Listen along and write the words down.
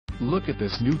Look at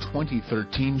this new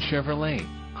 2013 Chevrolet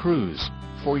Cruze.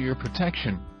 For your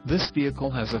protection, this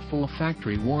vehicle has a full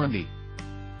factory warranty.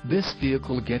 This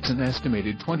vehicle gets an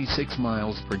estimated 26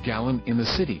 miles per gallon in the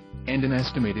city, and an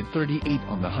estimated 38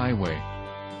 on the highway.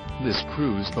 This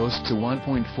Cruze boasts a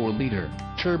 1.4-liter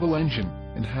turbo engine,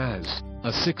 and has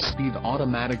a 6-speed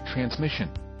automatic transmission.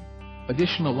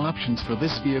 Additional options for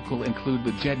this vehicle include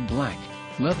the jet black,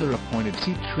 leather-appointed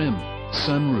seat trim,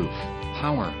 sunroof,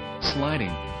 power,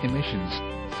 sliding, emissions,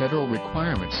 federal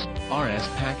requirements, RS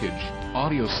package,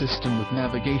 audio system with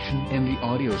navigation and the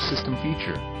audio system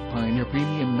feature, Pioneer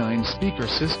Premium 9-speaker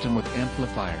system with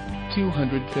amplifier,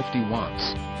 250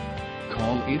 watts.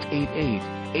 Call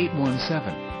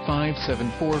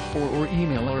 888-817-5744 or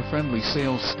email our friendly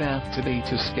sales staff today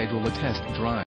to schedule a test drive.